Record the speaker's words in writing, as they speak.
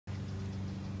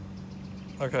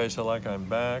Okay, so like I'm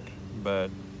back,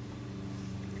 but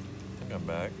I think I'm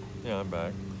back. Yeah, I'm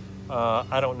back.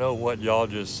 I don't know what y'all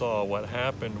just saw. What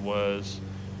happened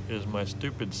is my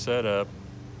stupid setup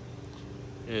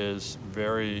is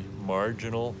very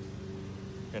marginal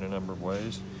in a number of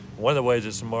ways. One of the ways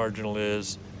it's marginal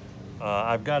is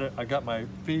I got my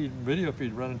video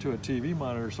feed running to a TV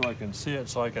monitor so I can see it,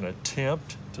 so I can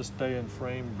attempt to stay in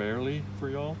frame barely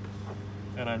for y'all.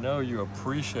 And I know you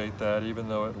appreciate that, even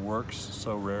though it works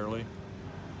so rarely.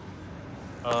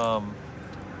 I'm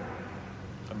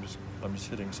just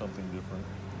hitting something different.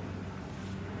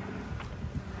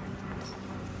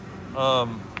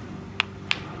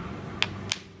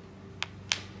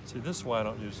 See, this is why I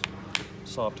don't use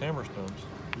soft hammerstones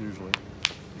usually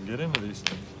to get into these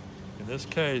things. In this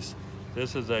case,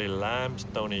 this is a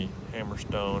limestone-y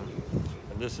hammerstone,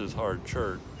 and this is hard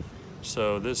chert.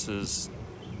 So this is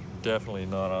definitely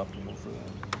not optimal for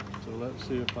that. So let's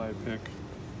see if I pick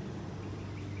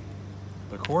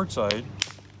the quartzite.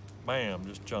 Bam,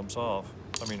 just jumps off.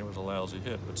 I mean, it was a lousy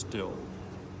hit, but still.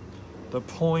 The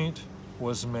point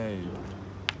was made.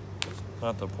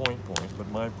 Not the point, but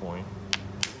my point.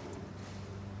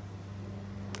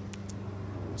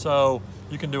 So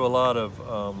you can do a lot of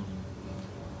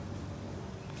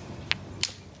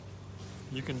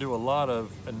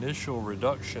initial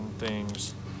reduction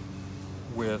things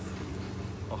with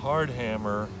a hard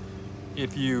hammer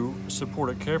if you support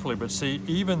it carefully. But see,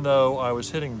 even though I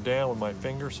was hitting down with my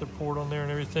finger support on there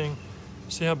and everything,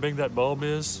 see how big that bulb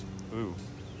is? Ooh,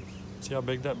 see how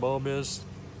big that bulb is?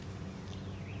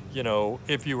 You know,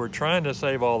 if you were trying to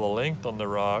save all the length on the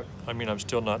rock, I mean, I'm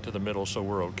still not to the middle, so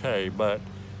we're okay, but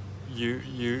you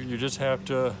just have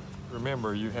to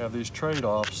remember you have these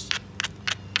trade-offs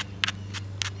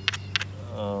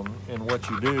in what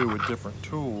you do with different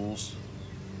tools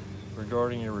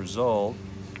regarding your result.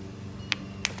 I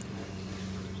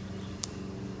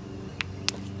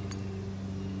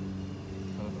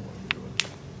don't know what I'm doing.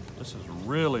 This is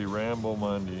really Rambo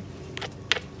Monday.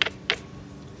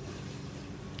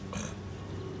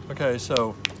 Okay,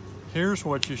 so here's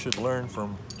what you should learn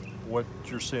from what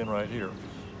you're seeing right here.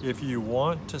 If you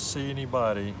want to see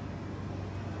anybody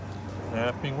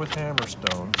knapping with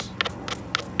hammerstones,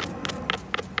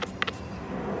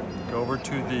 go over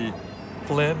to the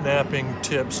Flint Knapping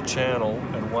Tips channel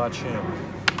and watch him.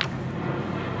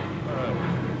 All right.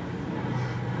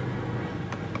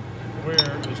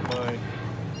 Where is my...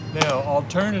 Now,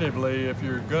 alternatively, if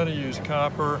you're going to use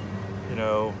copper, you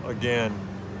know, again,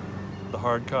 the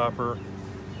hard copper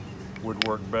would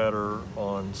work better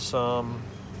on some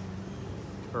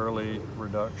early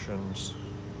reductions.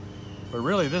 But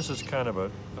really, this is kind of a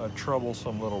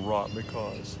troublesome little rock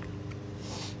because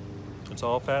it's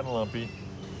all fat and lumpy,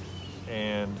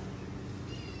 and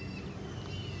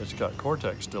it's got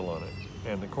cortex still on it.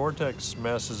 And the cortex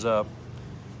messes up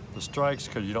the strikes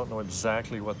because you don't know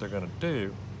exactly what they're going to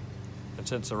do. And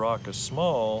since the rock is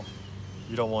small,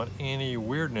 you don't want any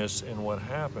weirdness in what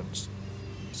happens.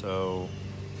 So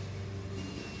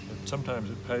sometimes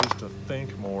it pays to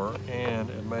think more, and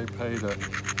it may pay to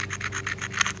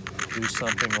do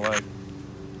something like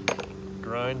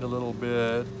grind a little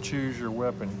bit, choose your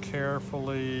weapon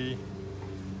carefully,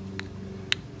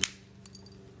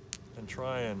 and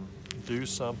try and do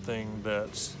something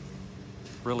that's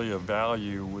really of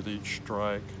value with each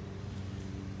strike.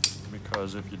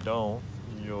 Because if you don't,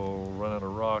 you'll run out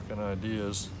of rock and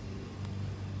ideas.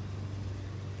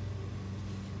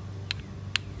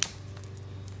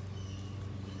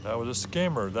 That was a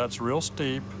skimmer. That's real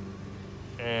steep,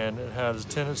 and it has a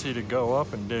tendency to go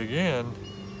up and dig in,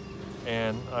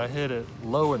 and I hit it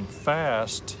low and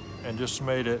fast and just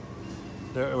made it,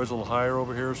 it was a little higher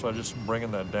over here, so I just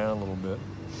bringing that down a little bit.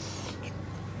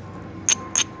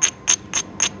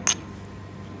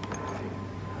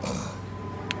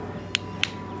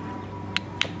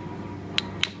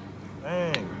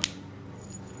 Dang.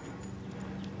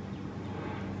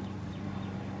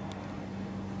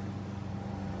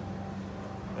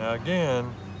 Now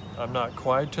again, I'm not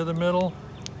quite to the middle,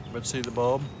 but see the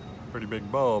bulb? Pretty big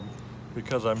bulb,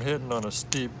 because I'm hitting on a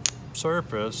steep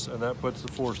surface, and that puts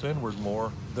the force inward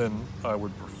more than I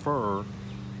would prefer.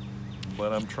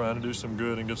 But I'm trying to do some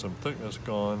good and get some thickness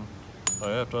gone. I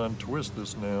have to untwist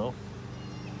this now.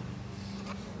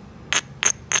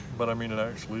 But I mean, it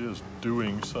actually is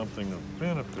doing something of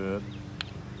benefit.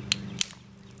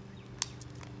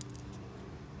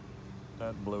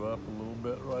 That blew up a little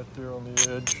bit right there on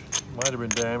the edge. Might have been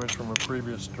damaged from a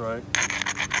previous strike.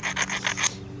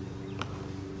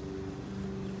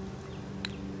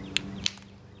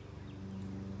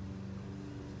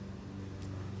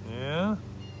 Yeah.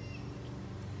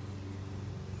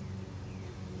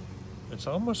 It's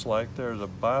almost like there's a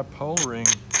bipolaring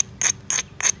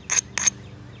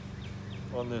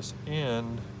on this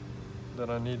end that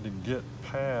I need to get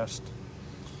past.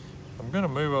 I'm gonna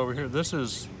move over here. This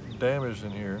is damaged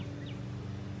in here.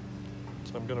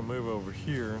 So I'm gonna move over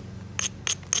here,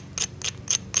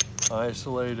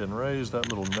 isolate and raise that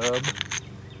little nub.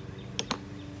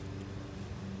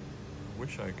 I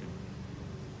wish I could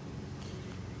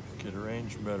get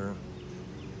arranged better.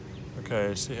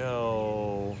 Okay, see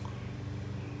how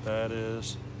that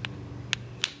is?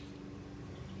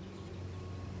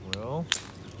 Well,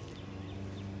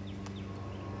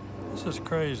 this is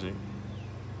crazy.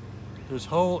 This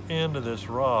whole end of this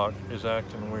rock is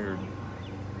acting weird.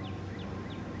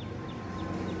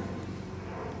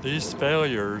 These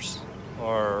failures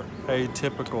are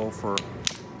atypical for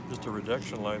just a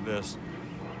rejection like this.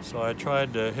 So I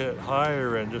tried to hit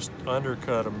higher and just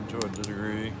undercut them to a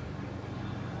degree.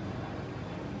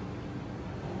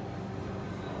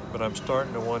 But I'm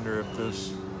starting to wonder if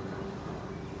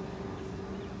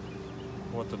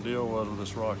what the deal was with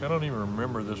this rock. I don't even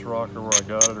remember this rock or where I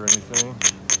got it or anything.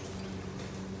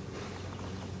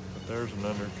 But there's an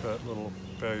undercut little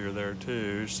failure there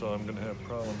too, so I'm gonna have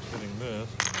problems hitting this.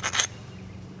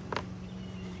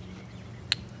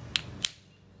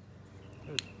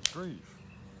 Good grief.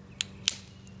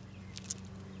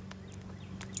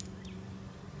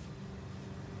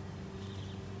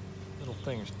 Little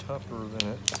thing's tougher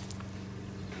than it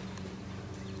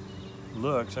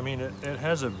looks. I mean, it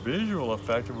has a visual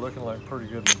effect of looking like pretty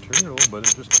good material, but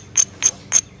it just...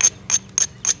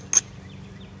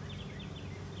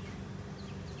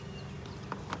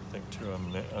 I think too,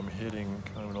 I'm hitting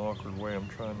kind of an awkward way. I'm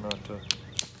trying not to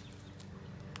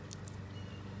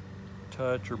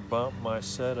touch or bump my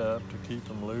setup to keep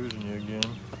from losing you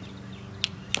again.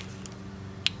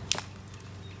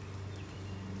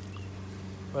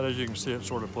 But as you can see, it's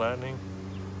sort of flattening.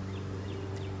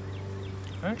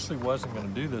 I actually wasn't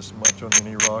going to do this much on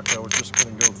any rock. I was just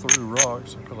going to go through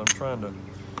rocks because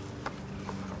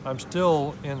I'm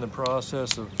still in the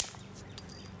process of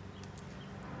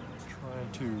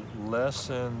trying to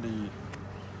lessen the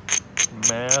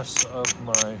mass of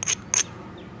my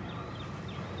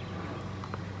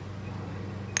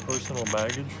personal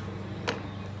baggage,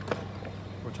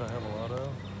 which I have a lot of.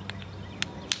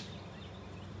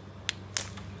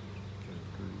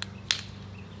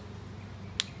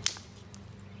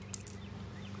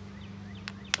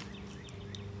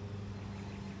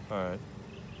 All right.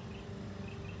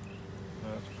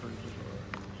 That's pretty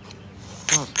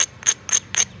good.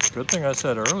 Good thing I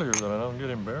said earlier that I don't get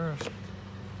embarrassed.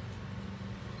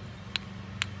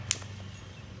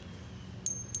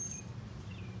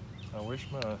 I wish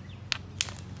my...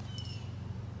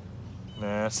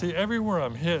 Nah, see, everywhere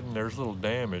I'm hitting, there's little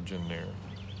damage in there.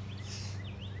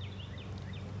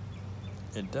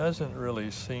 It doesn't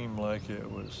really seem like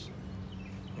it was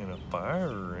in a fire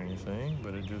or anything,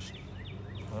 but it just...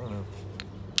 I don't know.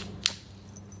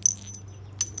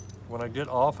 When I get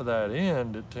off of that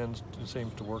end, it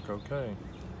seems to work okay.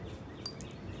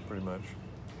 Pretty much.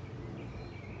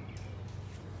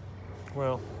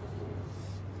 Well,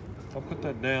 I'll put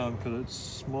that down because it's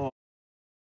small.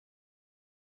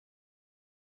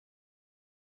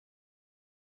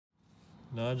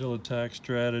 Nodule attack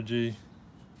strategy.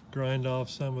 Grind off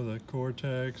some of the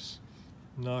cortex,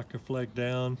 knock a flake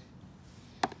down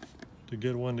to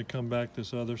get one to come back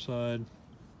this other side.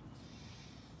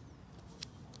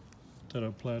 Set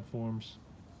up platforms.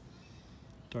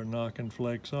 Start knocking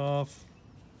flakes off.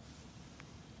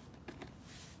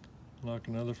 Knock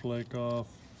another flake off.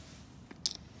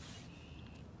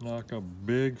 Knock a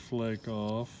big flake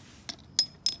off.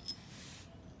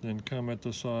 Then come at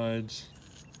the sides.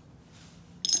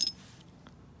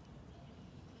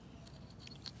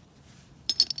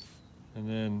 And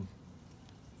then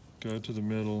go to the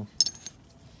middle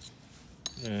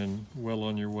and well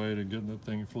on your way to getting the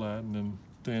thing flattened and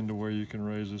thin to where you can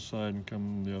raise this side and come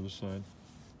on the other side.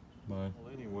 Bye.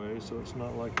 Well, anyway, so it's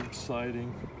not like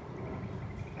exciting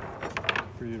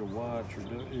for you to watch or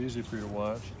easy for you to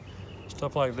watch.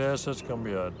 Stuff like this, it's gonna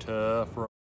be a tough rock.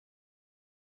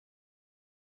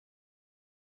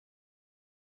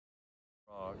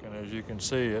 And as you can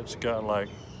see, it's got like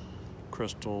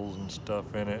crystals and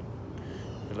stuff in it.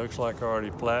 It looks like I already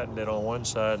flattened it on one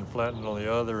side and flattened it on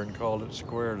the other and called it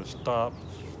square to stop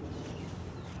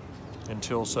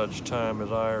until such time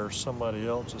as I or somebody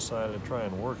else decided to try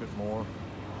and work it more.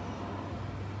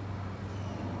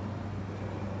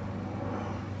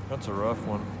 That's a rough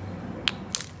one.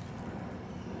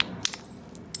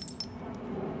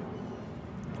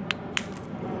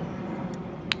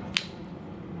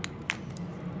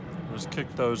 just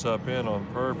kicked those up in on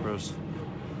purpose.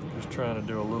 Just trying to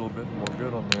do a little bit more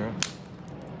good on there.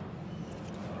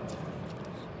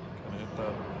 Kind of hit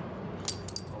that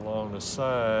along the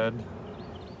side.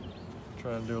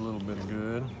 Trying to do a little bit of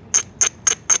good.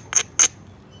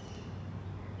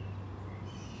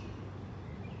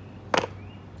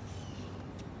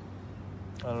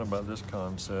 I don't know about this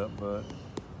concept, but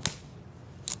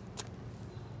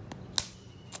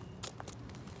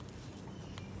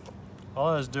all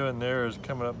I was doing there is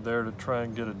coming up there to try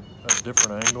and get a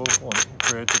different angle. I want to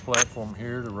create the platform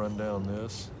here to run down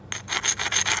this.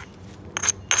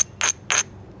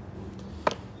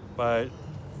 By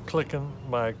clicking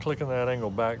that angle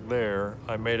back there,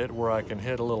 I made it where I can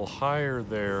hit a little higher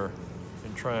there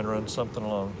and try and run something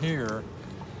along here.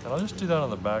 And I'll just do that on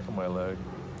the back of my leg.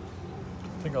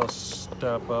 I think I'll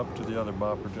step up to the other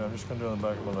bopper too. I'm just going to do it on the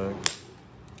back of my leg.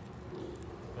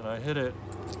 And I hit it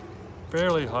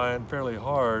fairly high and fairly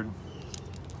hard,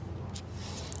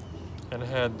 and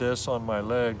had this on my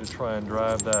leg to try and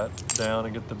drive that down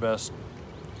and get the best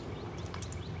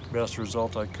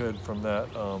result I could from that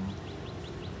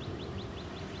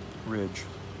ridge.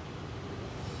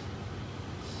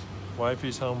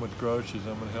 Wifey's home with groceries.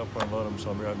 I'm going to help her unload them, so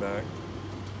I'll be right back.